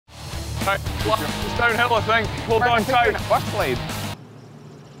Right, it's downhill, I think. Hold on tight. Bus lane.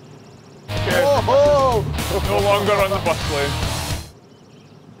 Okay. No longer on the bus lane.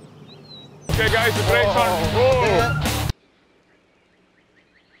 Okay, guys, the brakes on. Whoa!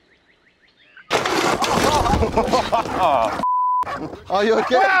 Are you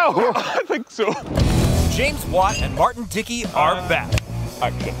okay? Wow! I think so. James Watt and Martin Dickey are back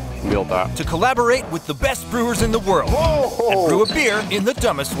Action. Nailed that. to collaborate with the best brewers in the world and brew a beer in the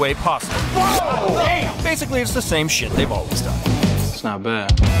dumbest way possible. Basically, it's the same shit they've always done. It's not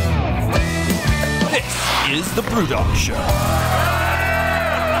bad. This is the BrewDog Show.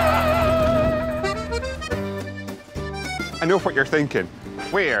 I know what you're thinking.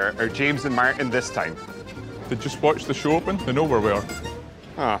 Where are James and Martin this time? They just watched the show open. They know where we are.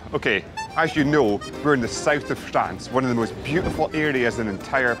 Ah, okay. As you know, we're in the south of France, one of the most beautiful areas in the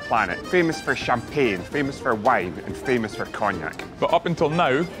entire planet. Famous for champagne, famous for wine, and famous for cognac. But up until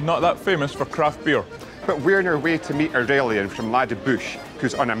now, not that famous for craft beer. But we're on our way to meet Aurélien from La Debouche,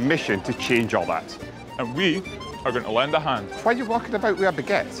 who's on a mission to change all that. And we are going to lend a hand. Why are you walking about with a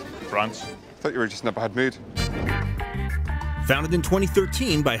baguette? France. I thought you were just in a bad mood. Founded in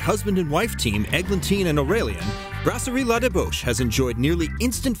 2013 by husband and wife team Eglantine and Aurélien, Brasserie La Debauche has enjoyed nearly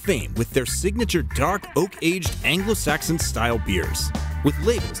instant fame with their signature dark oak-aged Anglo-Saxon style beers. With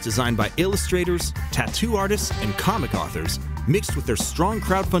labels designed by illustrators, tattoo artists, and comic authors, mixed with their strong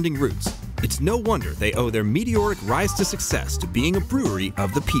crowdfunding roots, it's no wonder they owe their meteoric rise to success to being a brewery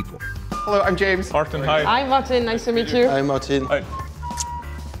of the people. Hello, I'm James. Martin, hi. Hi, Martin. Nice to meet you. Hi, Martin. Hi.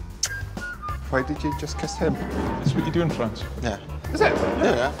 Why did you just kiss him? That's what you do in France. Yeah. Is it?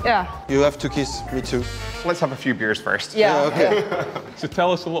 Yeah. Yeah. You have to kiss me too. Let's have a few beers first. Yeah. Okay. So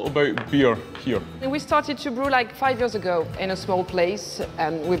tell us a little about beer here. We started to brew like 5 years ago in a small place,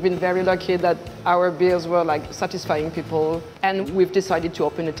 and we've been very lucky that our beers were like satisfying people. And we've decided to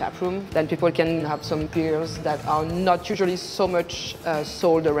open a tap room. Then people can have some beers that are not usually so much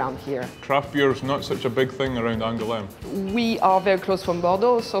sold around here. Craft beer is not such a big thing around Angoulême. We are very close from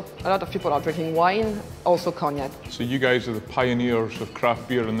Bordeaux, so a lot of people are drinking wine, also cognac. So you guys are the pioneers of craft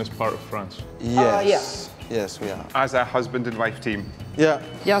beer in this part of France. Yes. Yes, we are. As a husband and wife team, Yeah.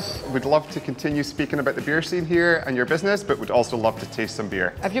 Yes. we'd love to continue speaking about the beer scene here and your business, but would also love to taste some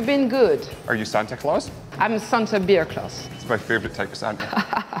beer. Have you been good? Are you Santa Claus? I'm Santa Beer Claus. It's my favorite type of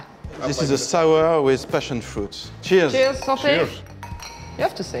Santa. This is a sour with passion fruit. Cheers. Cheers, santé. Cheers. You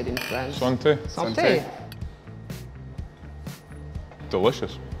have to say it in French. Santé. Santé.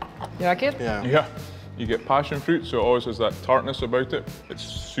 Delicious. You like it? Yeah. Yeah. You get passion fruit, so it always has that tartness about it. It's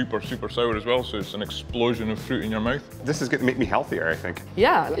super, super sour as well, so it's an explosion of fruit in your mouth. This is going to make me healthier, I think.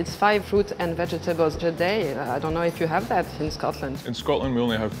 Yeah, it's 5 fruit and vegetables a day. I don't know if you have that in Scotland. In Scotland, we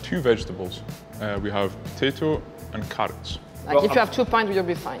only have 2 vegetables. We have potato and carrots. Like Well, if you have 2 pints, you'll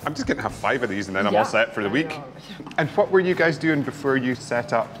be fine. I'm just going to have 5 of these and then I'm Yeah, all set for the I week. know. And what were you guys doing before you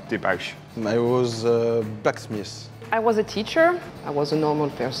set up Debauche? I was a blacksmith. I was a teacher. I was a normal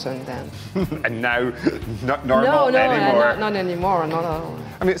person then. And now, not normal anymore. Not anymore. No.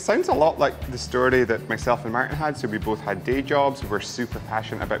 I mean, it sounds a lot like the story that myself and Martin had. So we both had day jobs. We were super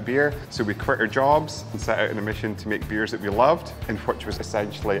passionate about beer. So we quit our jobs and set out on a mission to make beers that we loved, and which was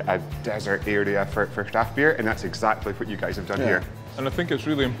essentially a desert area for craft beer. And that's exactly what you guys have done here. And I think it's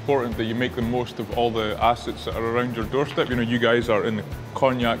really important that you make the most of all the assets that are around your doorstep. You know, you guys are in the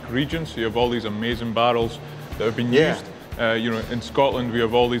Cognac region, so you have all these amazing barrels that have been used. You know, in Scotland, we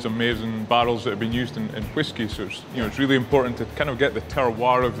have all these amazing barrels that have been used in whiskey. So it's, you know, it's really important to kind of get the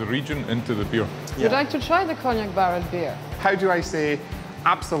terroir of the region into the beer. You'd like to try the cognac barrel beer? How do I say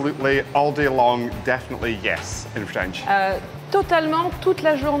absolutely, all day long, definitely yes in French? Totalement, toute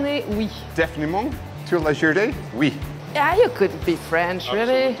la journée, oui. Définitivement, toute la journée, oui. Yeah, you could be French,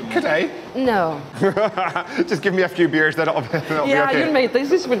 really. Could I? No. Just give me a few beers, then it'll be Yeah, okay. you'll make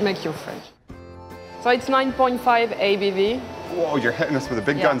this will make you French. So it's 9.5 ABV. Whoa, you're hitting us with the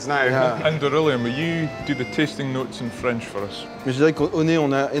big Yeah. guns now. Yeah. And Aurélien, will you do the tasting notes in French for us? Mais je dirais qu'au nez,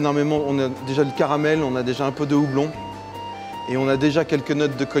 on a énormément, on a déjà le caramel, on a déjà un peu de houblon, et on a déjà quelques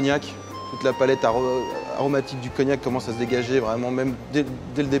notes de cognac. Toute la palette aromatique du cognac commence à se dégager vraiment même dès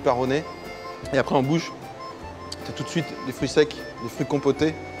le départ au nez. Et après en bouche, c'est tout de suite les fruits secs, les fruits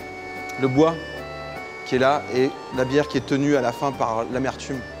compotés, le bois qui est là et la bière qui est tenue à la fin par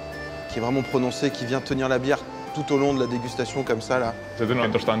l'amertume, qui est vraiment prononcée, qui vient tenir la bière tout au long de la dégustation comme ça là. I didn't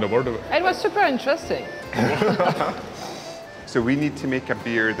understand a word of it. It was super interesting. So we need to make a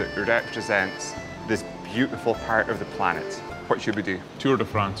beer that represents this beautiful part of the planet. What should we do? Tour de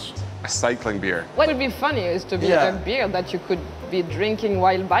France. A cycling beer. What would be funny is to be Yeah. a beer that you could be drinking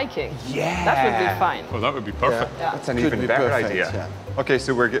while biking. Yeah. That would be fine. Oh, that would be perfect. Yeah. That's an Could even be better perfect, idea. yeah. Okay,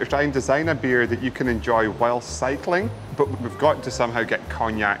 so we're going to try and design a beer that you can enjoy while cycling, but we've got to somehow get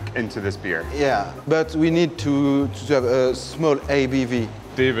cognac into this beer. Yeah, but we need to have a small ABV.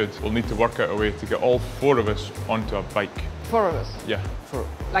 David will need to work out a way to get all 4 of us onto a bike. 4 of us. Yeah.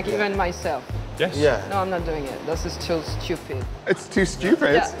 Like even myself. Yes? Yeah. No, I'm not doing it. This is too stupid. It's too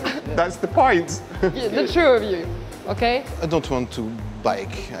stupid. Yeah. That's the point. Yeah, the two of you, okay? I don't want to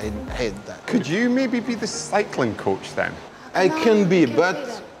bike. I hate that. Could you maybe be the cycling coach then? I can be,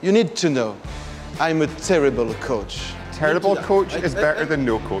 but you need to know, I'm a terrible coach. Terrible coach is better than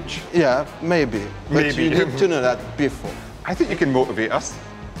no coach. Yeah, maybe. But Maybe. you need to know that before. I think you can motivate us.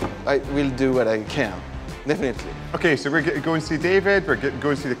 I will do what I can, definitely. Okay, so we're going to go and see David, we're going to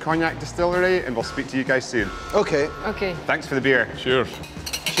go and see the cognac distillery, and we'll speak to you guys soon. Okay, Okay. Thanks for the beer. Cheers.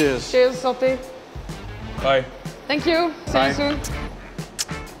 cheers. Cheers, santé. Bye. Thank you. See Bye. you soon.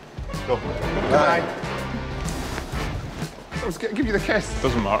 Go. Bye. I was going to give you the kiss,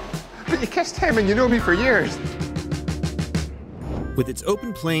 Doesn't matter. but you kissed him and you know me for years. With its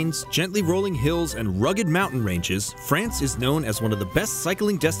open plains, gently rolling hills, and rugged mountain ranges, France is known as one of the best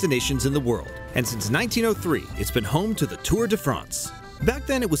cycling destinations in the world. And since 1903, it's been home to the Tour de France. Back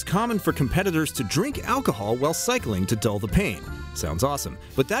then, it was common for competitors to drink alcohol while cycling to dull the pain. Sounds awesome.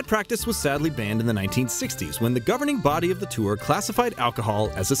 But that practice was sadly banned in the 1960s when the governing body of the Tour classified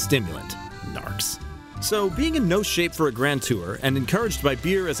alcohol as a stimulant. Narcs. So, being in no shape for a Grand Tour and encouraged by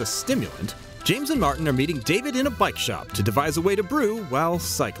beer as a stimulant, James and Martin are meeting David in a bike shop to devise a way to brew while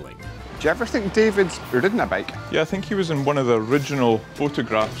cycling. Do you ever think David's ridden a bike? Yeah, I think he was in one of the original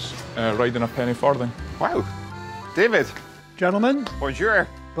photographs riding a penny farthing. Wow. David, Gentlemen, bonjour.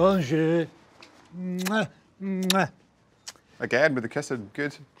 bonjour. Mwah, mwah. Again, with the kiss of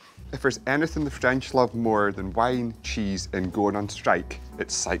good. If there's anything the French love more than wine, cheese, and going on strike,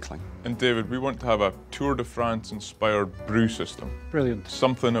 it's cycling. And David, we want to have a Tour de France inspired brew system. Brilliant.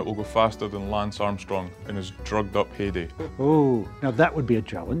 Something that will go faster than Lance Armstrong in his drugged up heyday. Oh, now that would be a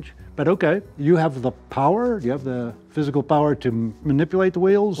challenge. But okay, you have the power, you have the physical power to manipulate the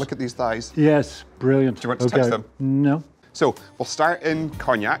wheels. Look at these thighs. Yes, brilliant. Do you want to touch them? No. So we'll start in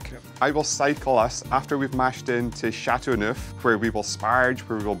Cognac. I will cycle us after we've mashed into Chateauneuf, where we will sparge,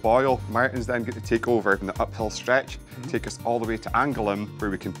 where we will boil. Martin's then get to take over in the uphill stretch, take us all the way to Angoulême, where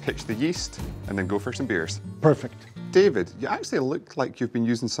we can pitch the yeast and then go for some beers. Perfect. David, you actually look like you've been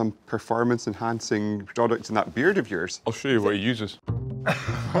using some performance-enhancing products in that beard of yours. I'll show you what he uses.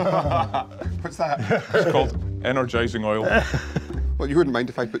 What's that? It's called energizing oil. Well, you wouldn't mind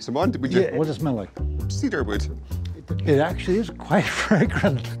if I put some on, would you? What does it smell like? Cedar wood. It actually is quite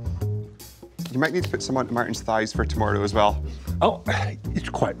fragrant. You might need to put some on Martin's thighs for tomorrow as well. Oh, it's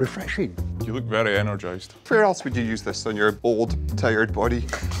quite refreshing. You look very energized. Where else would you use this on your old, tired body?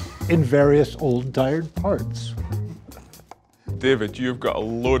 In various old tired parts. David, you've got a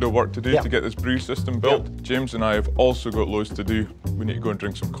load of work to do to get this brew system built. James and I have also got loads to do. We need to go and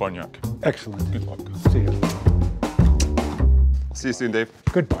drink some cognac. Excellent. Good luck. See you. I'll see you soon, Dave.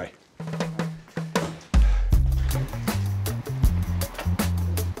 Goodbye.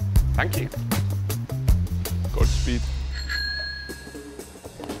 Thank you. Godspeed.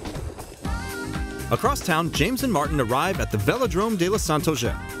 Across town, James and Martin arrive at the Velodrome de la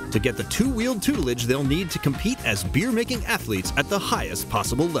Saint-Auger to get the two-wheeled tutelage they'll need to compete as beer-making athletes at the highest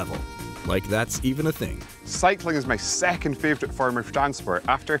possible level. Like that's even a thing. Cycling is my second favourite form of transport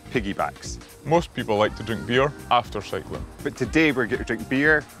after piggybacks. Most people like to drink beer after cycling. But today we're going to drink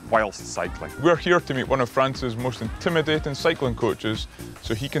beer whilst cycling. We're here to meet one of France's most intimidating cycling coaches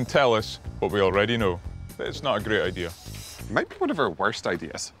so he can tell us what we already know. That it's not a great idea. It might be one of our worst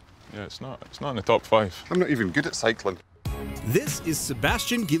ideas. Yeah, it's not in the top 5. I'm not even good at cycling. This is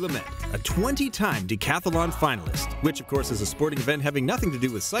Sébastien Guillemet, a 20-time decathlon finalist, which of course is a sporting event having nothing to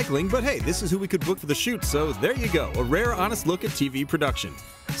do with cycling, but hey, this is who we could book for the shoot, so there you go, a rare honest look at TV production.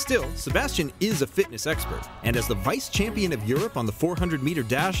 Still, Sébastien is a fitness expert, and as the vice champion of Europe on the 400-meter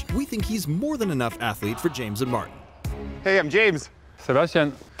dash, we think he's more than enough athlete for James and Martin. Hey, I'm James.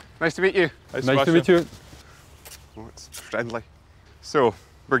 Sebastian, Nice to meet you. Hey, nice to meet you. Oh, it's friendly. So,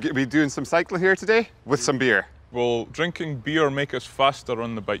 we're going to be doing some cycling here today with some beer. Will drinking beer make us faster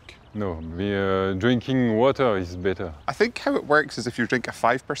on the bike? No, drinking water is better. I think how it works is if you drink a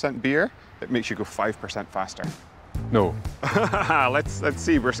 5% beer, it makes you go 5% faster. No, let's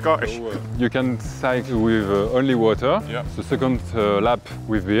see, we're Scottish. you can cycle with only water, Yeah. the second lap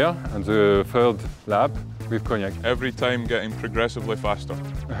with beer, and the third lap with cognac. Every time getting progressively faster.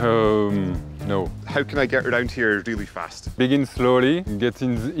 No. How can I get around here really fast? Begin slowly, get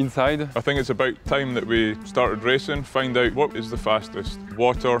inside. I think it's about time that we started racing, find out what is the fastest,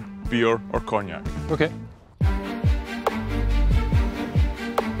 water, beer or cognac. Okay.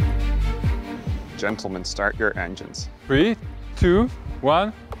 Gentlemen, start your engines. 3, 2,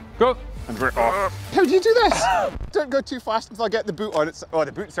 1, go! And we're off. How do you do this? Don't go too fast until I get the boot on. Oh,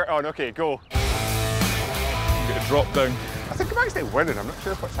 the boots are on. Okay, go. Get a drop down. I think I'm actually winning. I'm not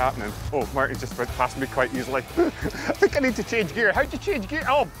sure what's happening. Oh, Martin just went past me quite easily. I think I need to change gear. How'd you change gear?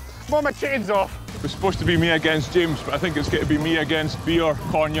 Oh, blow my chains off. It was supposed to be me against James, but I think it's going to be me against beer,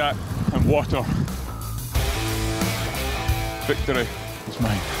 cognac, and water. Victory is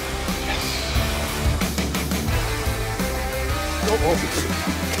mine. Oh,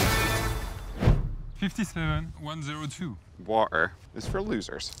 57,102. Water is for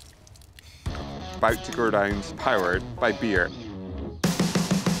losers. About to go round, powered by beer.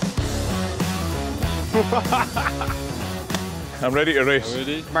 I'm ready to race.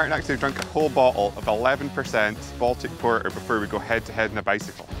 Ready? Martin actually drank a whole bottle of 11% Baltic Porter before we go head to head in a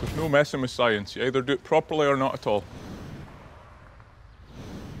bicycle. There's no messing with science. You either do it properly or not at all.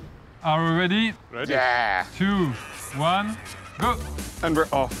 Are we ready? Ready? Yeah! 2, 1, go! And we're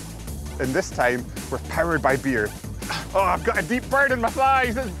off. And this time, we're powered by beer. Oh, I've got a deep burn in my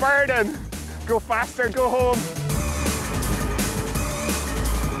thighs. It's burning. Go faster, go home.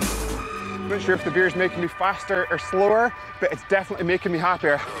 Not sure if the beer's making me faster or slower, but it's definitely making me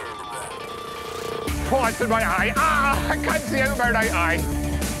happier. Oh, it's in my eye. Ah, I can't see out of my right eye.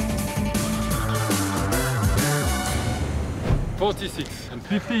 46 and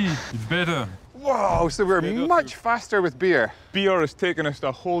 50. It's better. Whoa, so we're much faster with beer. Beer has taken us to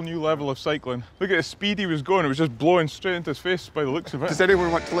a whole new level of cycling. Look at the speed he was going. It was just blowing straight into his face by the looks of it. Does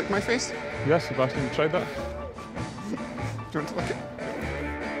anyone want to lick my face? Yes, Sebastian, you tried that? Do you want to lick it?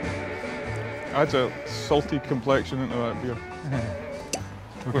 Adds a salty complexion into that beer.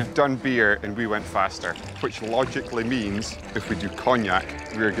 We've done beer and we went faster, which logically means if we do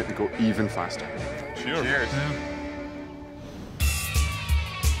cognac, we're going to go even faster. Cheers. Cheers.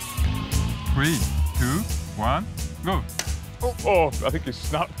 3, 2, 1, go! Oh, I think he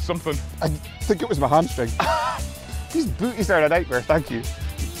snapped something. I think it was my hamstring. These booties are a nightmare, thank you.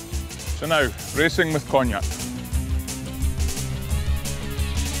 So now, racing with cognac.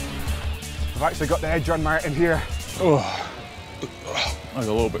 I've actually got the edge on Martin here. Oh, I was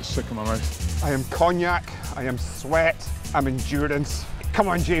a little bit sick in my mouth. I am cognac, I am sweat, I'm endurance. Come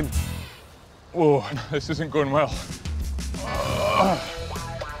on, James. Oh, this isn't going well.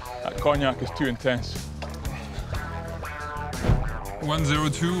 That cognac is too intense.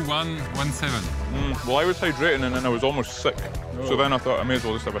 102, 117. Well, I was hydrating and then I was almost sick. So then I thought I may as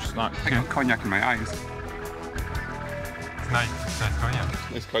well just have a snack. I got cognac in my eyes. It's nice. Nice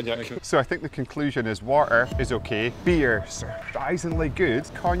cognac. Nice cognac. So I think the conclusion is water is okay, beer surprisingly good,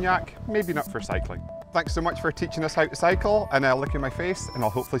 cognac maybe not for cycling. Thanks so much for teaching us how to cycle, and I'll look in my face and I'll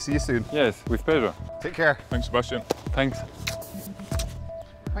hopefully see you soon. Yes, with pleasure. Take care. Thanks, Sebastian. Thanks.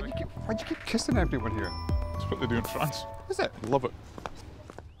 Why'd you keep kissing everyone here? That's what they do in France. Is it? Love it.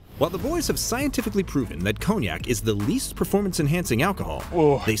 While the boys have scientifically proven that cognac is the least performance-enhancing alcohol,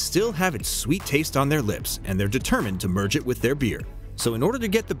 they still have its sweet taste on their lips, and they're determined to merge it with their beer. So in order to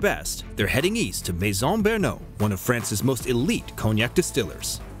get the best, they're heading east to Maison Bernot, one of France's most elite cognac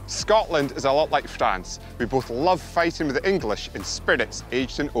distillers. Scotland is a lot like France. We both love fighting with the English in spirits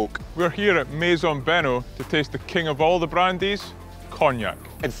aged in oak. We're here at Maison Bernot to taste the king of all the brandies, cognac.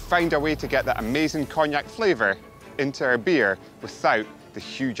 And find a way to get that amazing cognac flavour into our beer without the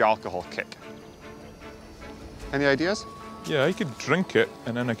huge alcohol kick. Any ideas? Yeah, I could drink it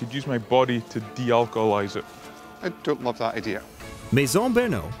and then I could use my body to de-alcoholize it. I don't love that idea. Maison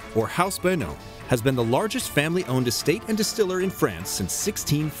Bernot, or House Bernot, has been the largest family-owned estate and distiller in France since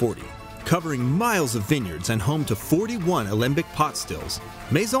 1640. Covering miles of vineyards and home to 41 alembic pot stills,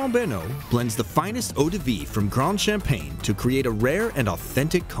 Maison Bernot blends the finest eau de vie from Grand Champagne to create a rare and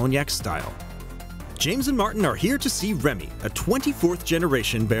authentic cognac style. James and Martin are here to see Remy, a 24th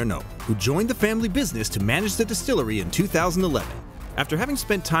generation Bernot, who joined the family business to manage the distillery in 2011. After having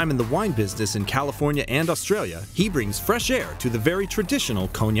spent time in the wine business in California and Australia, he brings fresh air to the very traditional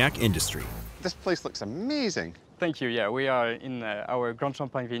cognac industry. This place looks amazing. Thank you. Yeah, we are in our Grand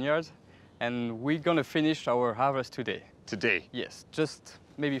Champagne vineyards, and we're gonna finish our harvest today. Today? Yes, just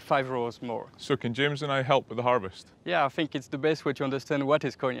maybe 5 rows more. So can James and I help with the harvest? Yeah, I think it's the best way to understand what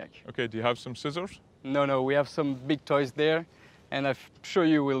is cognac. Okay, do you have some scissors? No, we have some big toys there, and I'm sure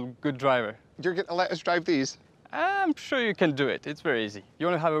you will good driver. You're going to let us drive these? I'm sure you can do it. It's very easy. You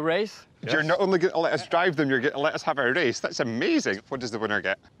want to have a race? Yes. You're not only going to let us drive them, you're going to let us have a race. That's amazing. What does the winner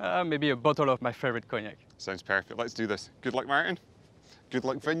get? Maybe a bottle of my favorite cognac. Sounds perfect. Let's do this. Good luck, Martin. Good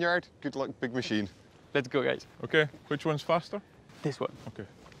luck, vineyard. Good luck, big machine. Let's go, guys. Okay, which one's faster? This one. Okay.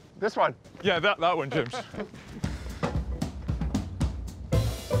 This one? Yeah, that one, James.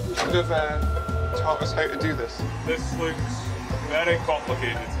 Should have taught us how to do this. This looks very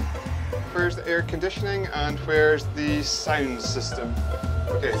complicated. Where's the air conditioning and where's the sound system?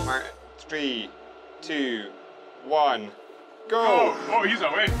 Okay, Martin, 3, 2, 1, go! Oh, he's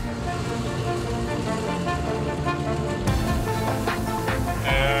away.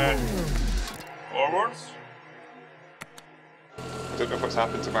 Forwards. I don't know what's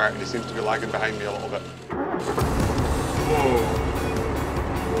happened to Martin, he seems to be lagging behind me a little bit. Whoa.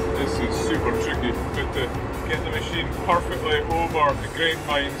 This is super tricky, but to get the machine perfectly over the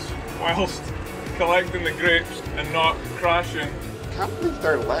grapevines whilst collecting the grapes and not crashing. I can't believe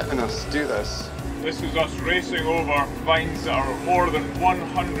they're letting us do this. This is us racing over vines that are more than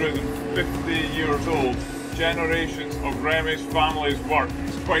 150 years old. Generations of Remy's family's work.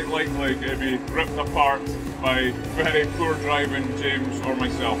 It's quite likely to be ripped apart by very poor driving James or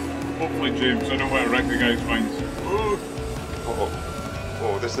myself. Hopefully James, I don't want to recognise vines. Ooh.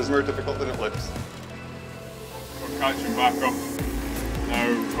 Oh, this is more difficult than it looks. We're catching back up.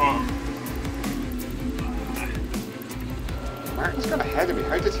 Now, got him. Martin's got ahead of me.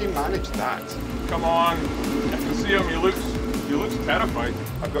 How did he manage that? Come on. I can see him. He looks terrified.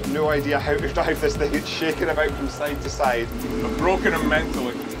 I've got no idea how to drive this thing. It's shaking about from side to side. I've broken him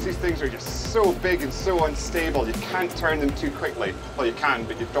mentally. These things are just so big and so unstable. You can't turn them too quickly. Well, you can,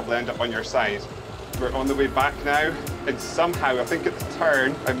 but you'd probably end up on your side. We're on the way back now, and somehow, I think at the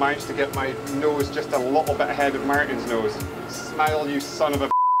turn, I managed to get my nose just a little bit ahead of Martin's nose. Smile, you son of a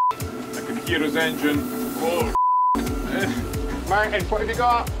I can hear his engine. Oh, Martin, what have you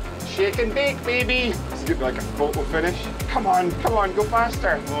got? Shake and bake, baby. This is gonna be like a photo finish. Come on, go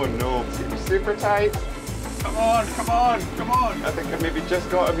faster. Oh no, it's gonna be super tight. come on, come on, come on. I think I maybe just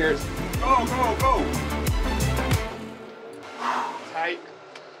got him here. Go, go, go. Tight.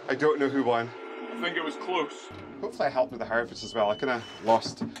 I don't know who won. I think it was close. Hopefully I helped with the harvest as well. I kind of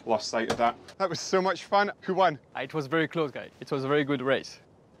lost sight of that. That was so much fun. Who won? It was very close, guy. It was a very good race.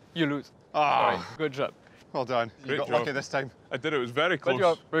 You lose. Ah. Sorry. Good job. Well done. You Great got job. lucky this time. I did it. It was very But close.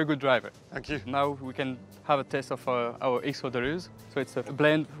 you're a very good driver. Thank you. Now we can have a taste of our XO de Luz. So it's a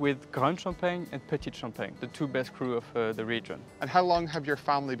blend with Grand Champagne and Petit Champagne, the two best crew of the region. And how long have your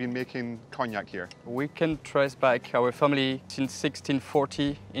family been making cognac here? We can trace back our family since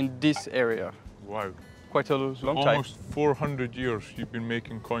 1640 in this area. Wow. Quite a long time. Almost 400 years you've been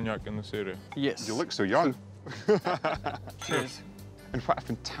making cognac in this area. Yes. You look so young. Cheers. And what a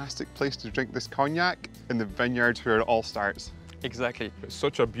fantastic place to drink this cognac in the vineyard where it all starts. Exactly. It's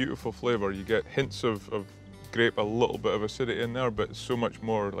such a beautiful flavour. You get hints of grape, a little bit of acidity in there, but it's so much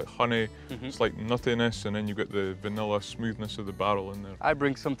more like honey. It's like nuttiness, and then you get the vanilla smoothness of the barrel in there. I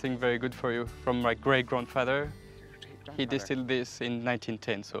bring something very good for you from my great-grandfather. He distilled this in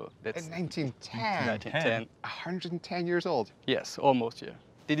 1910, so that's... In 1910? 1910. 110 years old? Yes, almost, yeah.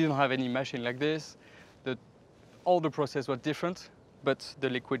 They didn't have any machine like this. All the process was different, but the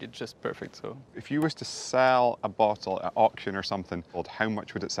liquid is just perfect, so... If you was to sell a bottle at auction or something, how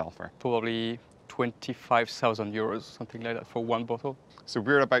much would it sell for? Probably 25,000 euros, something like that, for one bottle. So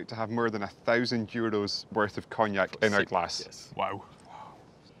we're about to have more than 1,000 euros worth of cognac in our glass. Yes. Wow.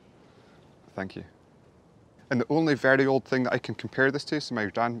 Thank you. And the only very old thing that I can compare this to, so my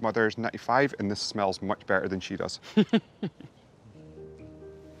grandmother's 95, and this smells much better than she does. The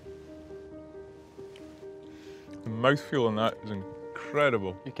mouthfeel on that is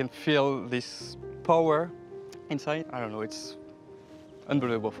incredible. You can feel this power inside. I don't know, it's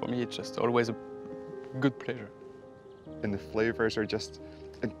unbelievable for me. It's just always a good pleasure. And the flavours are just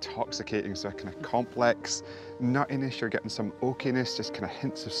intoxicating, so a kind of complex nuttiness, you're getting some oakiness, just kind of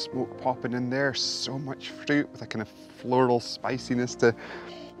hints of smoke popping in there, so much fruit with a kind of floral spiciness to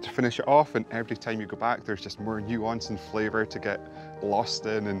finish it off, and every time you go back there's just more nuance and flavour to get lost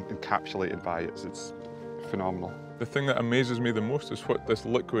in and encapsulated by it. It's phenomenal. The thing that amazes me the most is what this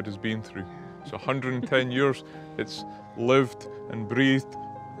liquid has been through. So 110 years, it's lived and breathed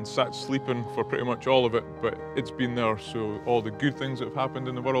and sat sleeping for pretty much all of it, but it's been there. So all the good things that have happened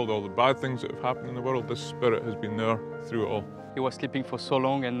in the world, all the bad things that have happened in the world, this spirit has been there through it all. He was sleeping for so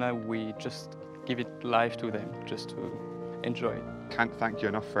long, and now we just give it life to them, just to enjoy it. Can't thank you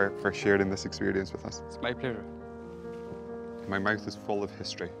enough for sharing this experience with us. It's my pleasure. My mouth is full of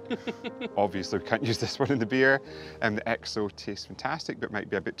history. Obviously, we can't use this one in the beer. The XO tastes fantastic, but might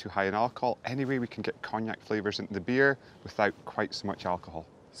be a bit too high in alcohol. Anyway, we can get cognac flavours into the beer without quite so much alcohol.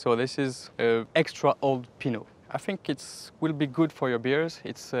 So this is extra old Pinot. I think it will be good for your beers.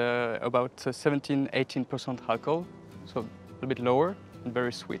 It's about 17–18% alcohol, so a little bit lower and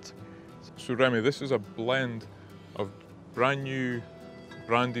very sweet. So Remy, this is a blend of brand new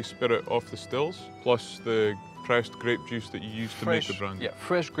brandy spirit off the stills, plus the pressed grape juice that you use to make the brandy? Yeah,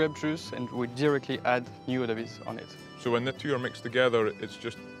 fresh grape juice, and we directly add new eau-de-vie on it. So when the two are mixed together, it's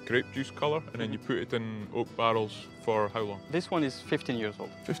just grape juice colour, and then you put it in oak barrels for how long? This one is 15 years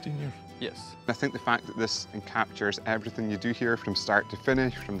old. 15 years? Yes. I think the fact that this encaptures everything you do here from start to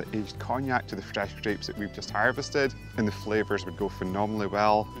finish, from the aged cognac to the fresh grapes that we've just harvested, and the flavours would go phenomenally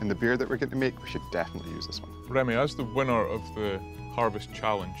well in the beer that we're going to make, we should definitely use this one. Remy, as the winner of the Harvest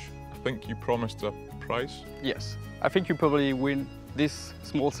Challenge, I think you promised a prize? Yes. I think you probably win this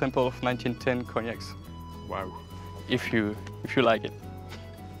small sample of 1910 cognacs. Wow. If you like it.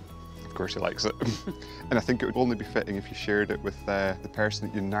 Of course he likes it. And I think it would only be fitting if you shared it with the person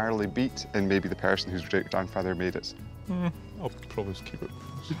that you narrowly beat and maybe the person whose great-grandfather made it. I'll probably just keep it.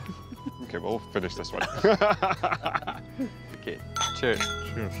 Okay, well, we'll finish this one. Okay, cheers.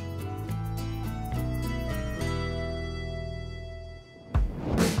 Cheers.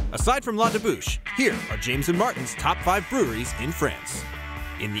 Aside from La Debouche, here are James and Martin's top 5 breweries in France.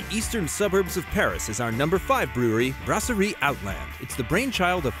 In the eastern suburbs of Paris is our number 5 brewery, Brasserie Outland. It's the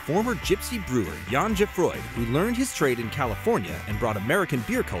brainchild of former gypsy brewer Jan Geoffroy, who learned his trade in California and brought American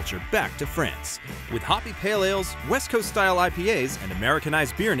beer culture back to France. With hoppy pale ales, West Coast-style IPAs, and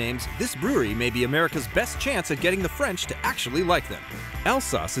Americanized beer names, this brewery may be America's best chance at getting the French to actually like them.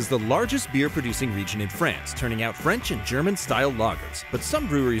 Alsace is the largest beer-producing region in France, turning out French and German-style lagers. But some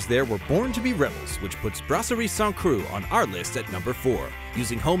breweries there were born to be rebels, which puts Brasserie Saint-Cru on our list at number 4.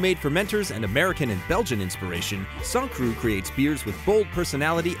 Using homemade fermenters and American and Belgian inspiration, Saint-Cru creates beers with bold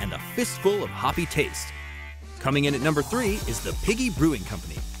personality and a fistful of hoppy taste. Coming in at number 3 is the Piggy Brewing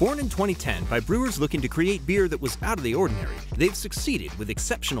Company. Born in 2010 by brewers looking to create beer that was out of the ordinary, they've succeeded with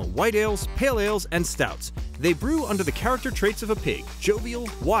exceptional white ales, pale ales, and stouts. They brew under the character traits of a pig, jovial,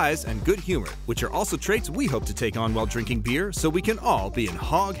 wise, and good humor, which are also traits we hope to take on while drinking beer so we can all be in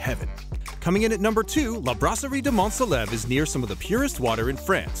hog heaven. Coming in at number 2, La Brasserie de Montsaleve is near some of the purest water in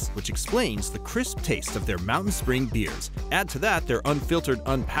France, which explains the crisp taste of their mountain spring beers. Add to that their unfiltered,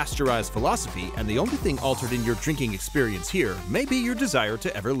 unpasteurized philosophy, and the only thing altered in your drinking experience here may be your desire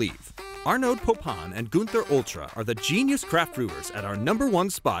to ever leave. Arnaud Popin and Gunther Ultra are the genius craft brewers at our number 1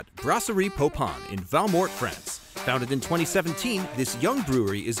 spot, Brasserie Popin in Valmort, France. Founded in 2017, this young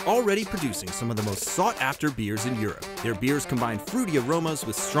brewery is already producing some of the most sought-after beers in Europe. Their beers combine fruity aromas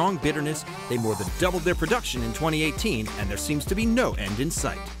with strong bitterness. They more than doubled their production in 2018, and there seems to be no end in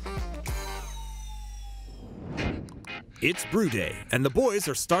sight. It's Brew Day, and the boys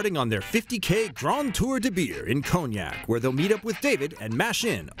are starting on their 50K Grand Tour de Beer in Cognac, where they'll meet up with David and mash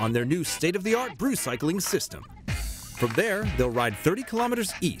in on their new state-of-the-art brew cycling system. From there, they'll ride 30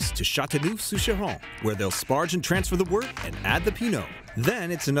 kilometers east to Châteauneuf-sur-Chéron, where they'll sparge and transfer the wort and add the Pinot.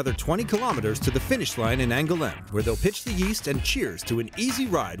 Then it's another 20 kilometers to the finish line in Angoulême, where they'll pitch the yeast and cheers to an easy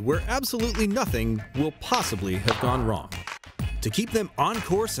ride where absolutely nothing will possibly have gone wrong. To keep them on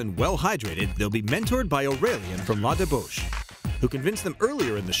course and well hydrated, they'll be mentored by Aurélien from La Debauche, who convinced them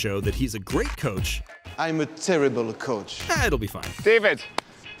earlier in the show that he's a great coach. I'm a terrible coach. It'll be fine. David,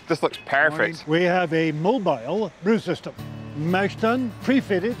 this looks perfect. We have a mobile brew system. Mash tun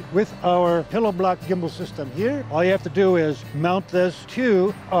pre-fitted with our pillow block gimbal system here. All you have to do is mount this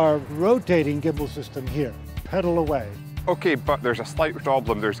to our rotating gimbal system here. Pedal away. Okay, but there's a slight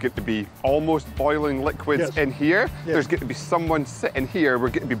problem. There's going to be almost boiling liquids in here. Yes. There's going to be someone sitting here. We're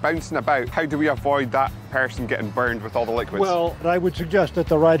going to be bouncing about. How do we avoid that person getting burned with all the liquids? Well, I would suggest that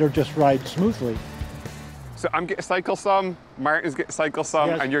the rider just ride smoothly. So I'm going to cycle some, Martin's going to cycle some,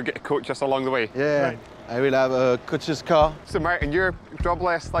 and you're going to coach us along the way. Yeah, right. I will have a coach's car. So Martin, you're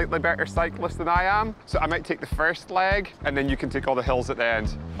probably a slightly better cyclist than I am, so I might take the first leg, and then you can take all the hills at the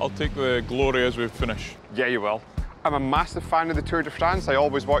end. I'll take the glory as we finish. Yeah, you will. I'm a massive fan of the Tour de France. I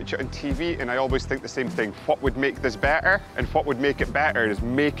always watch it on TV, and I always think the same thing. What would make this better, and what would make it better is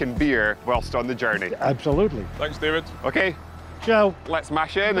making beer whilst on the journey. Absolutely. Thanks, David. Okay. Ciao. Let's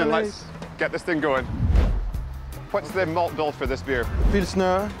mash in and let's get this thing going. What's the malt bill for this beer?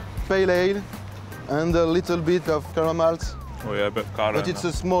 Pilsner, pale ale, and a little bit of caramel malt. Oh yeah, a bit of caramel. But it's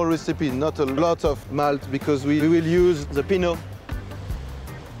a small recipe, not a lot of malt, because we will use the Pinot.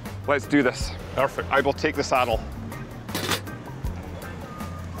 Let's do this. Perfect. I will take the saddle.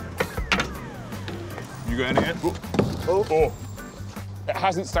 You got any in? Oh. It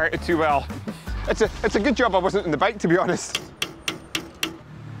hasn't started too well. It's a good job I wasn't in the bike, to be honest.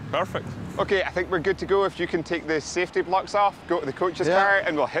 Perfect. Okay, I think we're good to go. If you can take the safety blocks off, go to the coach's car,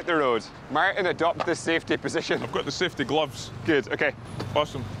 and we'll hit the road. Martin, adopt the safety position. I've got the safety gloves. Good, okay.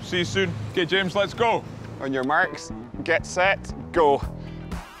 Awesome. See you soon. Okay, James, let's go. On your marks, get set, go.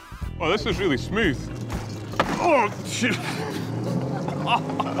 Oh, this is really smooth. Oh, shit.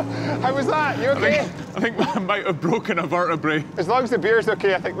 How was that? You okay? I think I might have broken a vertebrae. As long as the beer's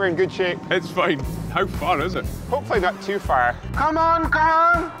okay, I think we're in good shape. It's fine. How far is it? Hopefully not too far. Come on, come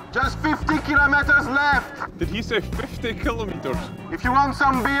on! Just 50 kilometers left. Did he say 50 kilometers? If you want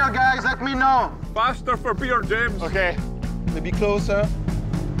some beer, guys, let me know. Faster for beer, James. Okay. Maybe closer.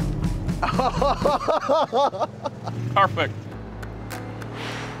 Perfect.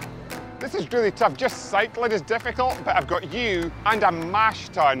 This is really tough. Just cycling is difficult, but I've got you and a mash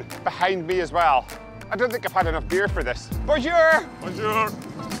tun behind me as well. I don't think I've had enough beer for this. Bonjour! Bonjour.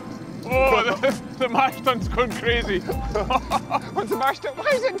 Oh, the mash tun's going crazy. What's the mash tun?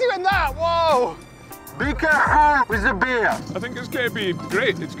 Why is it doing that? Whoa! Be careful with the beer. I think it's going to be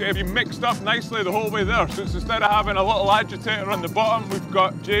great. It's going to be mixed up nicely the whole way there. So it's instead of having a little agitator on the bottom, we've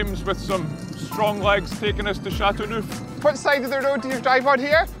got James with some strong legs taking us to Chateauneuf. What side of the road do you drive on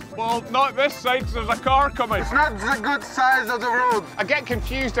here? Well, not this side, because there's a car coming. It's not the good size of the road. I get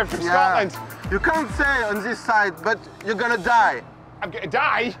confused. I'm from Scotland. You can't say on this side, but you're gonna die. I'm gonna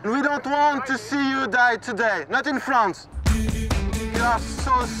die? We don't want to see you die today. Not in France. You are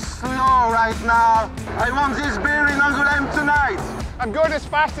so slow right now. I want this beer in Angoulême tonight. I'm going as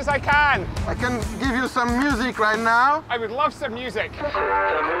fast as I can. I can give you some music right now. I would love some music.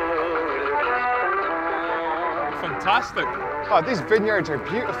 Fantastic. Oh, these vineyards are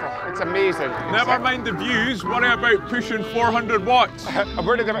beautiful. It's amazing. Never mind the views, worry about pushing 400 watts. I'm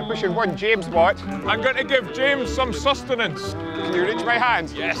worried about pushing 1 James watt. I'm going to give James some sustenance. Can you reach my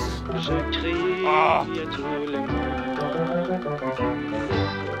hand? Yes. Oh.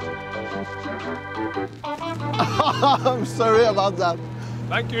 I'm sorry about that.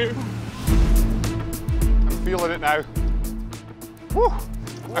 Thank you. I'm feeling it now. Woo.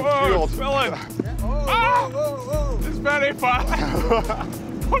 I'm Whoa, fueled. it's filling. Whoa. It's very fast.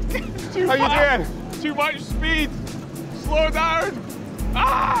 Okay, too How fast. you doing? Too much speed. Slow down.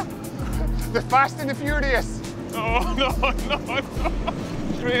 Ah! The Fast and the Furious. Oh, no.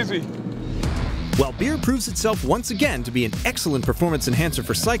 Crazy. While beer proves itself once again to be an excellent performance enhancer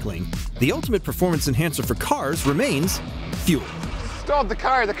for cycling, the ultimate performance enhancer for cars remains fuel. Stop the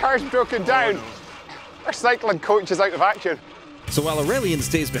car. The car's broken down. Our cycling coach is out of action. So while Aurelian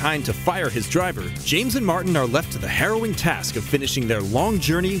stays behind to fire his driver, James and Martin are left to the harrowing task of finishing their long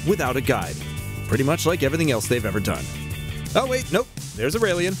journey without a guide. Pretty much like everything else they've ever done. Oh wait, nope, there's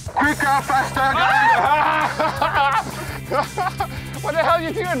Aurelian. Quicker, faster, guys. What the hell are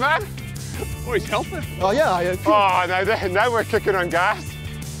you doing, man? Oh, he's helping. Oh yeah, Oh, now we're kicking on gas.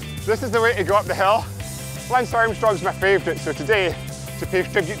 This is the way to go up the hill. Lance Armstrong's my favourite, so today, to pay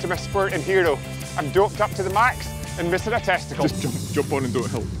tribute to my sporting hero, I'm doped up to the max and missing a testicle. Just jump on and do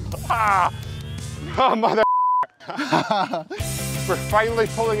it hill. Ah! Oh, mother. We're finally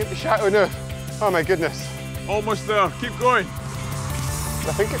pulling into Chateauneuf. Oh my goodness. Almost there. Keep going.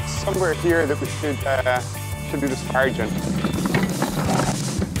 I think it's somewhere here that we should do the sparge in.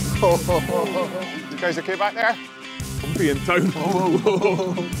 You guys okay back there? I'll be in town.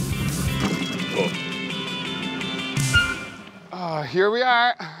 Oh, here we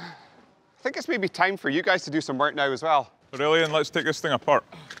are. I think it's maybe time for you guys to do some work now as well. Aurelian, let's take this thing apart.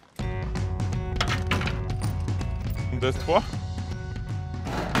 Deux, trois.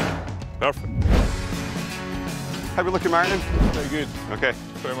 Perfect. How are we looking, Martin? Very good. Okay.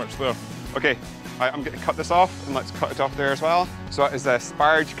 Pretty much there. Okay, right, I'm going to cut this off, and let's cut it off there as well. So that is the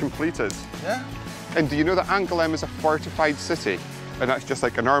sparge completed. Yeah. And do you know that Angoulême is a fortified city? And that's just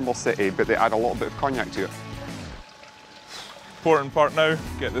like a normal city, but they add a little bit of cognac to it. Important part now,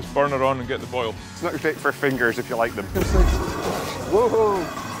 get this burner on and get the boil. It's not great for fingers if you like them. Whoa.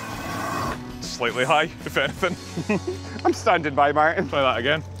 Slightly high, if anything. I'm standing by, Martin. Try that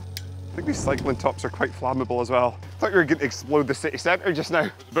again. I think these cycling tops are quite flammable as well. I thought you were going to explode the city centre just now.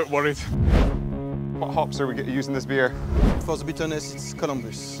 A bit worried. What hops are we going to use in this beer? For the bitterness, it's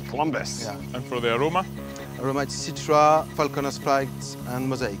Columbus. Columbus. Yeah. And for the aroma? Aroma, it's Citra, Falconer Sprite, and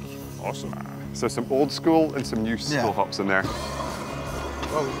Mosaic. Awesome. So some old school and some new school hops in there.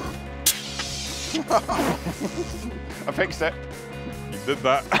 Oh. I fixed it. You did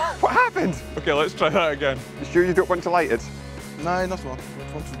that. What happened? Okay, let's try that again. You sure you don't want to light it? No, I don't want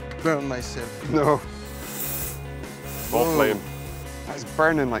to burn myself. No. Ball flame. That's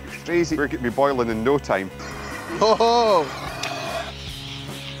burning like crazy. We're going to be boiling in no time. Oh!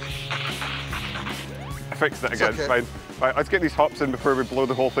 I fixed it again, okay. it's fine. Right, let's get these hops in before we blow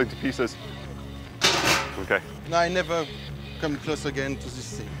the whole thing to pieces. Okay. No, I never come close again to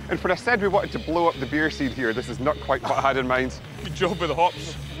this thing. And when I said we wanted to blow up the beer seed here, this is not quite what I had in mind. Good job with the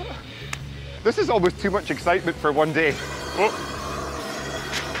hops. This is almost too much excitement for one day. Oh.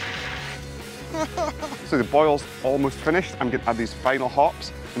 So the boil's almost finished. I'm going to add these final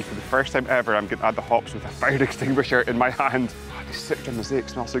hops. And for the first time ever, I'm going to add the hops with a fire extinguisher in my hand. Oh, these Citra Mosaic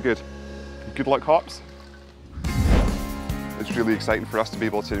smell so good. Good luck, hops. It's really exciting for us to be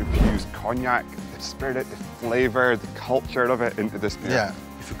able to infuse cognac, the spirit, the flavour, the culture of it into this beer. Yeah,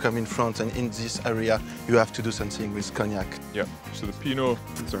 if you come in front and in this area, you have to do something with cognac. Yeah, so the Pinot,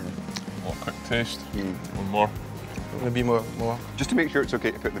 a quick taste. One more. Maybe more. Just to make sure it's okay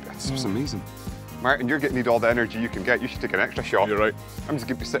to put the bits. It's amazing. Martin, you're going to need all the energy you can get. You should take an extra shot. You're right. I'm just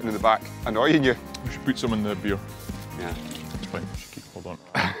going to be sitting in the back, annoying you. We should put some in the beer. Yeah. It's fine. Hold on.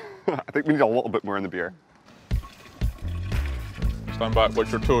 I think we need a little bit more in the beer. Stand back,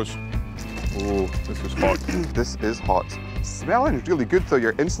 watch your toes. Oh, this is hot. This is hot. Smelling really good though.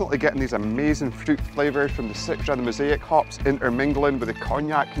 You're instantly getting these amazing fruit flavours from the Citra and the Mosaic hops intermingling with the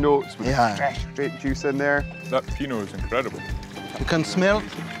cognac notes, with the fresh grape juice in there. That Pinot is incredible. You can smell?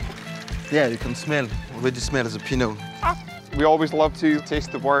 Yeah, you can smell. Already smell the Pinot. We always love to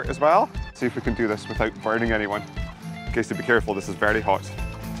taste the wort as well. See if we can do this without burning anyone. Okay, so be careful, this is very hot.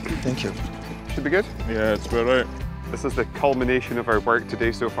 Thank you. Should be good? Yeah, it's about right. This is the culmination of our work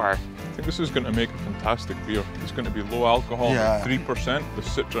today so far. I think this is going to make a fantastic beer. It's going to be low alcohol, 3%. The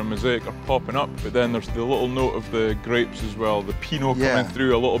Citra and Mosaic are popping up, but then there's the little note of the grapes as well. The Pinot coming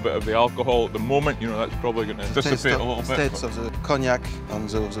through, a little bit of the alcohol at the moment. You know, that's probably going to dissipate a little bit. Taste of the cognac and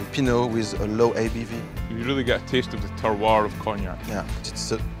the Pinot with a low ABV. You really get a taste of the terroir of cognac. Yeah, it's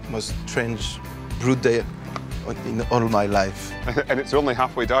the most strange brew day in all my life. And it's only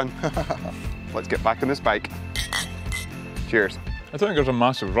halfway done. Let's get back on this bike. Cheers. I don't think there's a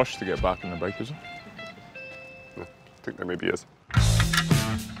massive rush to get back on the bike, is there? No, I think there maybe is.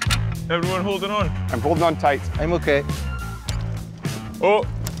 Everyone holding on? I'm holding on tight. I'm okay. Oh,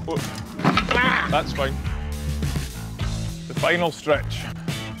 that's fine. The final stretch.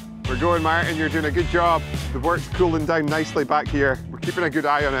 We're going, Martin. You're doing a good job. The work's cooling down nicely back here. We're keeping a good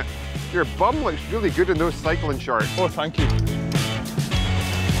eye on it. Your bum looks really good in those cycling shorts. Oh, thank you.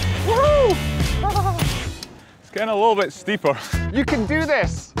 Woohoo! It's getting a little bit steeper. You can do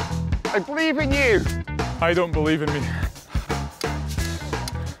this. I believe in you. I don't believe in me.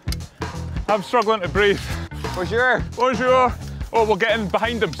 I'm struggling to breathe. Bonjour. Bonjour. Oh, we're getting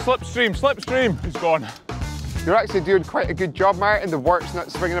behind him. Slipstream, slipstream. He's gone. You're actually doing quite a good job, Martin. The work's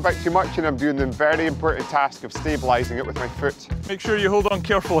not swinging about too much, and I'm doing the very important task of stabilising it with my foot. Make sure you hold on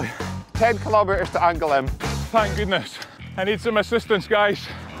carefully. 10 kilometres to Angoulême. Thank goodness. I need some assistance, guys.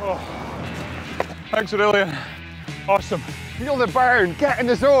 Oh. Thanks, Aurelian. Awesome. Feel the burn, get in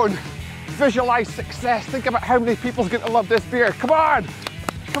the zone. Visualise success. Think about how many people's going to love this beer. Come on,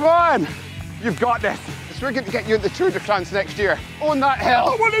 come on. You've got this. We're going to get you in the Tour de France next year. Own that hill.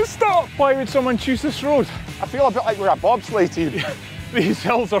 I want to stop. Why would someone choose this road? I feel a bit like we're a bobsleigh team. These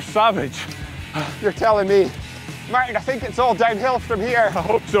hills are savage. You're telling me. Martin, I think it's all downhill from here. I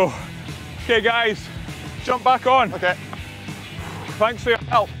hope so. Okay, guys, jump back on. Okay. Thanks for your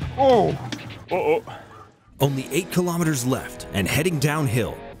help. Oh. Uh-oh. Only 8 kilometers left and heading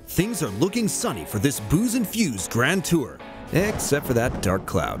downhill. Things are looking sunny for this booze-infused Grand Tour, except for that dark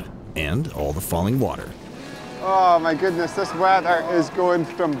cloud and all the falling water. Oh my goodness, this weather is going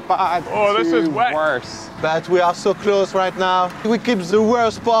from bad to worse. But we are so close right now. We keep the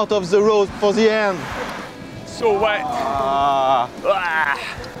worst part of the road for the end. So wet.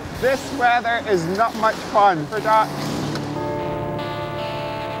 This weather is not much fun for ducks.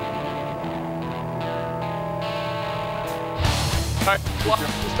 Right,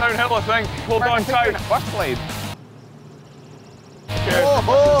 it's downhill, I think. Hold on tight. Bus lane. Okay.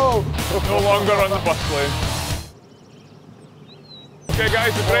 No longer on the bus lane. Okay,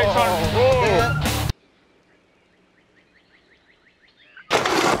 guys, the brakes on. Whoa!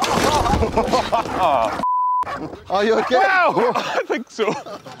 Are you okay? Wow! I think so.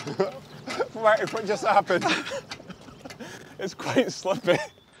 Martin, what just happened? It's quite slippy.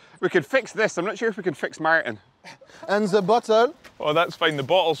 We could fix this. I'm not sure if we can fix Martin. And the bottle? Oh, that's fine. The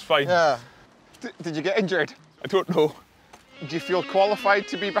bottle's fine. Yeah. Did you get injured? I don't know. Do you feel qualified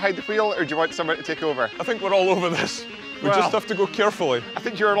to be behind the wheel, or do you want someone to take over? I think we're all over this. We just have to go carefully. I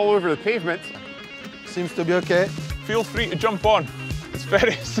think you're all over the pavement. Seems to be okay. Feel free to jump on. It's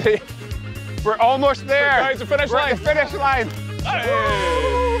very safe. We're almost there. Guys, the finish We're line. at the finish line.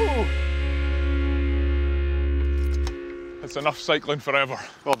 Hey! It's enough cycling forever.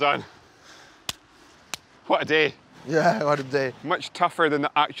 Well done. What a day. Yeah, what a day. Much tougher than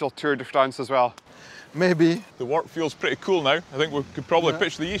the actual Tour de France as well. Maybe. The wort feels pretty cool now. I think we could probably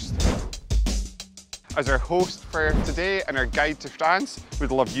pitch the yeast. As our host for today and our guide to France,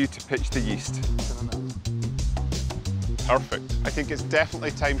 we'd love you to pitch the yeast. Perfect. I think it's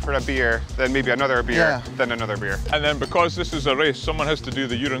definitely time for a beer, then maybe another beer, then another beer. And then because this is a race, someone has to do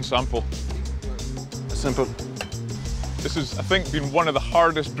the urine sample. Simple. This has, I think, been one of the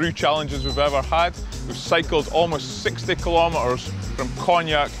hardest brew challenges we've ever had. We've cycled almost 60 kilometers from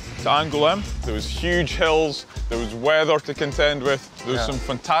Cognac to Angoulême. There was huge hills, there was weather to contend with, there was some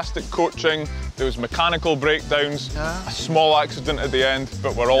fantastic coaching, there was mechanical breakdowns, a small accident at the end,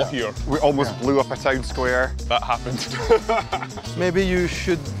 but we're all here. We almost blew up a town square. That happened. Maybe you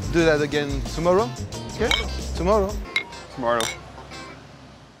should do that again tomorrow. Okay? Tomorrow. Tomorrow.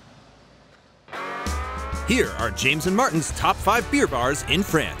 Here are James and Martin's top 5 beer bars in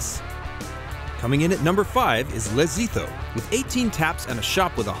France. Coming in at number 5 is Les Ethos. With 18 taps and a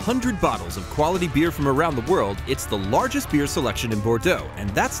shop with 100 bottles of quality beer from around the world, it's the largest beer selection in Bordeaux, and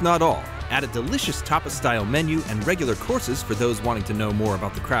that's not all. Add a delicious tapas-style menu and regular courses for those wanting to know more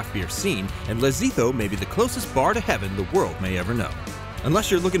about the craft beer scene, and Les Ethos may be the closest bar to heaven the world may ever know. Unless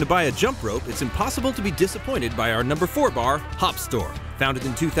you're looking to buy a jump rope, it's impossible to be disappointed by our number 4 bar, Hop Store. Founded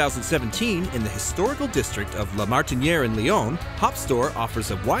in 2017 in the historical district of La Martinière in Lyon, Hop Store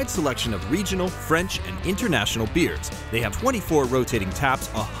offers a wide selection of regional, French, and international beers. They have 24 rotating taps,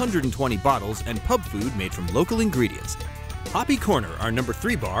 120 bottles, and pub food made from local ingredients. Hoppy Corner, our number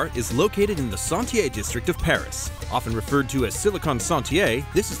 3 bar, is located in the Sentier district of Paris. Often referred to as Silicon Sentier,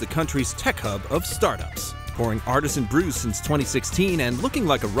 this is the country's tech hub of startups. Pouring artisan brews since 2016 and looking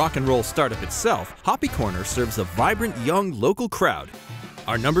like a rock and roll startup itself, Hoppy Corner serves a vibrant young local crowd.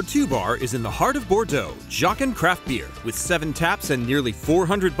 Our number 2 bar is in the heart of Bordeaux, Jacques Craft Beer. With 7 taps and nearly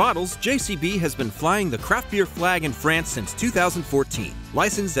 400 bottles, JCB has been flying the craft beer flag in France since 2014.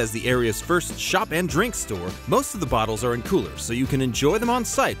 Licensed as the area's first shop and drink store, most of the bottles are in coolers, so you can enjoy them on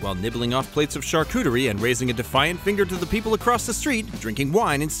site while nibbling off plates of charcuterie and raising a defiant finger to the people across the street, drinking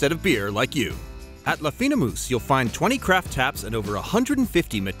wine instead of beer like you. At La Fine Mousse, you'll find 20 craft taps and over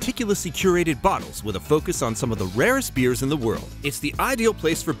 150 meticulously curated bottles with a focus on some of the rarest beers in the world. It's the ideal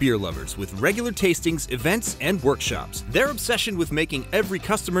place for beer lovers with regular tastings, events, and workshops. Their obsession with making every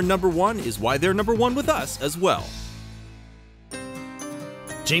customer number 1 is why they're number 1 with us as well.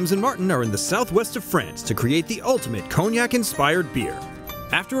 James and Martin are in the southwest of France to create the ultimate cognac-inspired beer.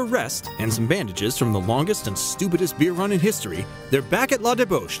 After a rest and some bandages from the longest and stupidest beer run in history, they're back at La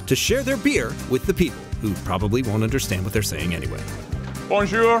Débauche to share their beer with the people, who probably won't understand what they're saying anyway.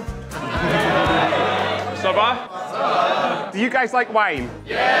 Bonjour. Ça va? Do you guys like wine?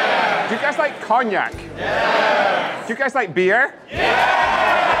 Yeah! Do you guys like cognac? Yeah! Do you guys like beer? Yeah!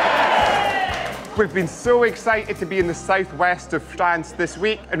 We've been so excited to be in the southwest of France this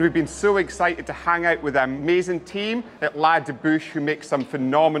week, and we've been so excited to hang out with an amazing team at La Débauche who make some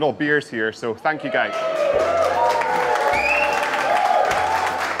phenomenal beers here, so thank you guys.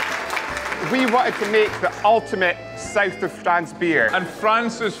 We wanted to make the ultimate south of France beer. And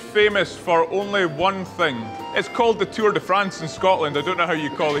France is famous for only one thing. It's called the Tour de France in Scotland. I don't know how you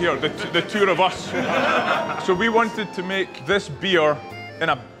call it here, the Tour of Us. So we wanted to make this beer in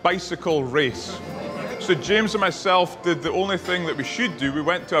a bicycle race. So James and myself did the only thing that we should do. We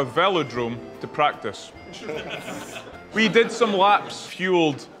went to a velodrome to practice. We did some laps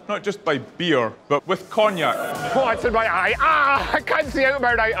fueled not just by beer, but with cognac. Oh, it's in my eye. Ah, I can't see out of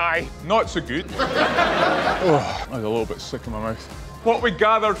my right eye. Not so good. Oh, I was a little bit sick in my mouth. What we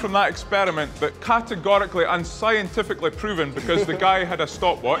gathered from that experiment, that categorically and scientifically proven, because the guy had a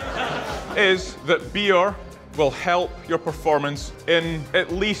stopwatch, is that beer will help your performance in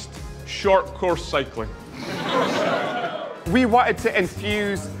at least short course cycling. We wanted to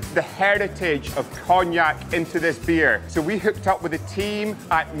infuse the heritage of cognac into this beer. So we hooked up with a team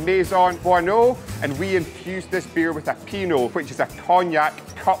at Maison Boineau, and we infused this beer with a Pinot, which is a cognac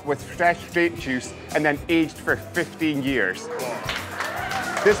cut with fresh grape juice and then aged for 15 years.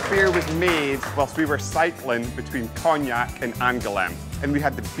 This beer was made whilst we were cycling between Cognac and Angoulême, and we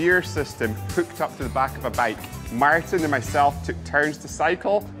had the beer system hooked up to the back of a bike. Martin and myself took turns to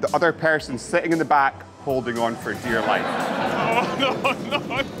cycle, the other person sitting in the back holding on for dear life. No.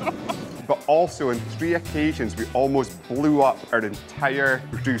 But also on 3 occasions, we almost blew up our entire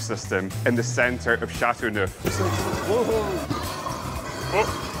brew system in the center of Châteauneuf.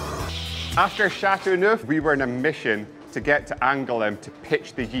 After Châteauneuf, we were on a mission to get to Angoulême to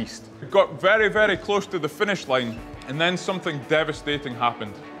pitch the yeast. We got very, very close to the finish line, and then something devastating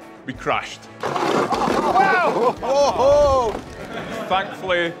happened. We crashed. Wow! Oh!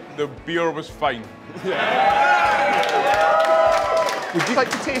 Thankfully, the beer was fine. Would you like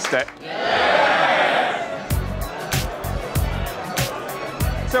to taste it?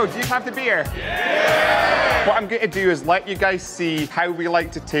 So, do you have the beer? Yeah! What I'm going to do is let you guys see how we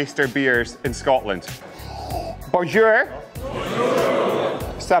like to taste our beers in Scotland. Bonjour.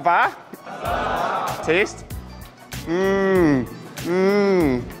 Ça va? Taste.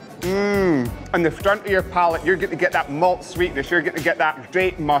 On the front of your palate, you're going to get that malt sweetness, you're going to get that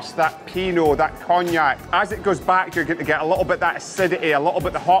grape must, that Pinot, that Cognac. As it goes back, you're going to get a little bit that acidity, a little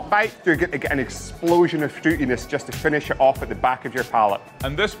bit the hot bite. You're going to get an explosion of fruitiness just to finish it off at the back of your palate.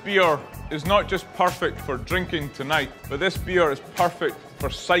 And this beer is not just perfect for drinking tonight, but this beer is perfect for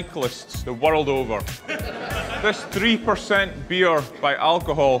cyclists the world over. This 3% beer by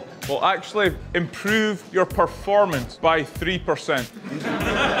alcohol will actually improve your performance by 3%.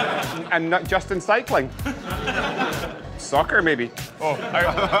 And not just in cycling. Soccer, maybe. Oh,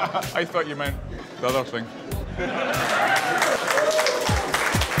 I thought you meant the other thing.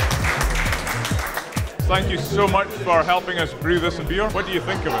 Thank you so much for helping us brew this beer. What do you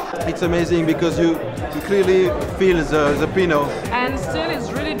think of it? It's amazing because you clearly feel the Pinot. And still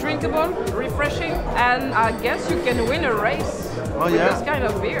it's really drinkable, refreshing, and I guess you can win a race with this kind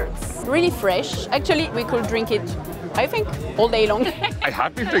of beer. Really fresh. Actually, we could drink it, I think, all day long. I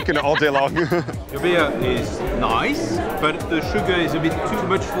have been drinking it all day long. The beer is nice, but the sugar is a bit too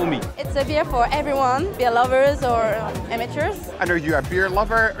much for me. It's a beer for everyone, beer lovers or amateurs. And are you a beer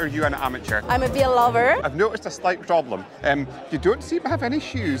lover or are you an amateur? I'm a beer lover. I've noticed a slight problem. You don't seem to have any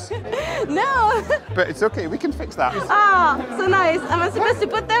shoes. No! But it's okay, we can fix that. Ah, so nice. Am I supposed to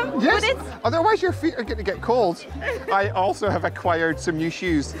put them? Yes, Put it? otherwise your feet are going to get cold. I also have acquired some new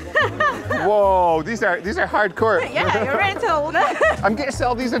shoes. Whoa, these are hardcore. Yeah, you're very told. I'm going to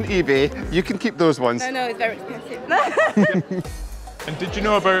sell these on eBay. You can keep those ones. No, it's very expensive. And did you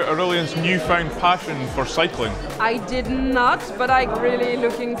know about Aurelian's newfound passion for cycling? I did not, but I'm really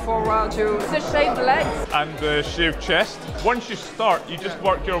looking forward to the shaved legs. And the shaved chest. Once you start, you just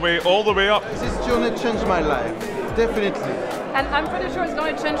work your way all the way up. This journey changed my life, definitely. And I'm pretty sure it's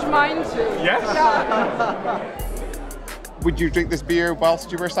going to change mine too. Yes? Yeah. Would you drink this beer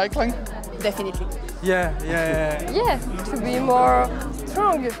whilst you were cycling? Definitely. Yeah. Yeah, to be more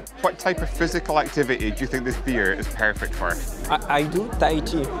strong. What type of physical activity do you think this beer is perfect for? I do Tai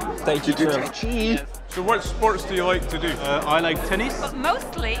Chi. Tai Chi. You do Tai Chi? So what sports do you like to do? I like tennis. But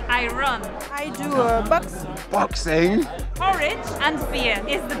mostly I run. I do box. Boxing? Porridge and beer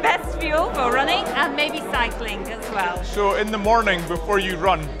is the best fuel for running and maybe cycling as well. So in the morning before you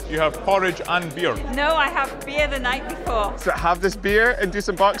run, you have porridge and beer. No, I have beer the night before. So have this beer and do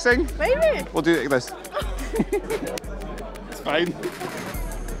some boxing? Maybe. We'll do it like this. It's fine.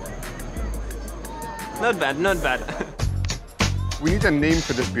 Not bad, not bad. We need a name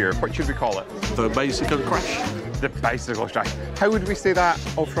for this beer. What should we call it? The bicycle crash. The bicycle crash. How would we say that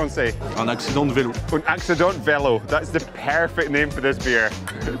en français? Un accident de vélo. Un accident vélo. That's the perfect name for this beer.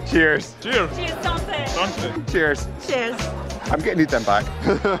 Cheers. Cheers. Cheers, Dante. Dante. Cheers. Cheers. I'm going to need them back.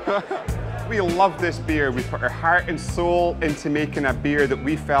 We love this beer. We put our heart and soul into making a beer that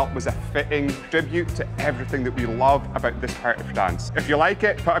we felt was a fitting tribute to everything that we love about this part of France. If you like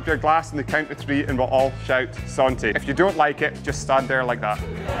it, put up your glass on the count of 3 and we'll all shout Santé. If you don't like it, just stand there like that.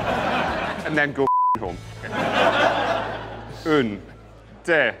 And then go home. Un,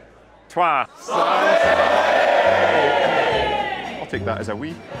 deux, trois, I'll take that as a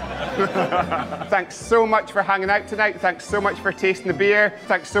wee. Thanks so much for hanging out tonight. Thanks so much for tasting the beer.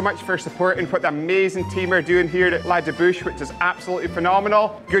 Thanks so much for supporting what the amazing team are doing here at La Debouche, which is absolutely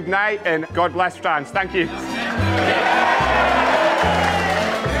phenomenal. Good night and God bless France. Thank you. Do you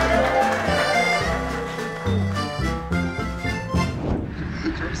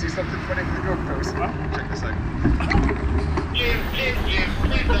want to see something funny for the GoPros? Check this out. Jim,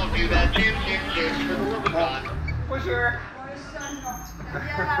 please don't do that. Jim, for the love of God. Bonjour.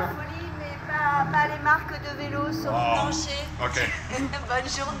 Mais pas les marques de vélos sur le plancher. Ok. Bonne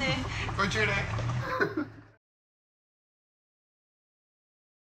journée. Bonne journée.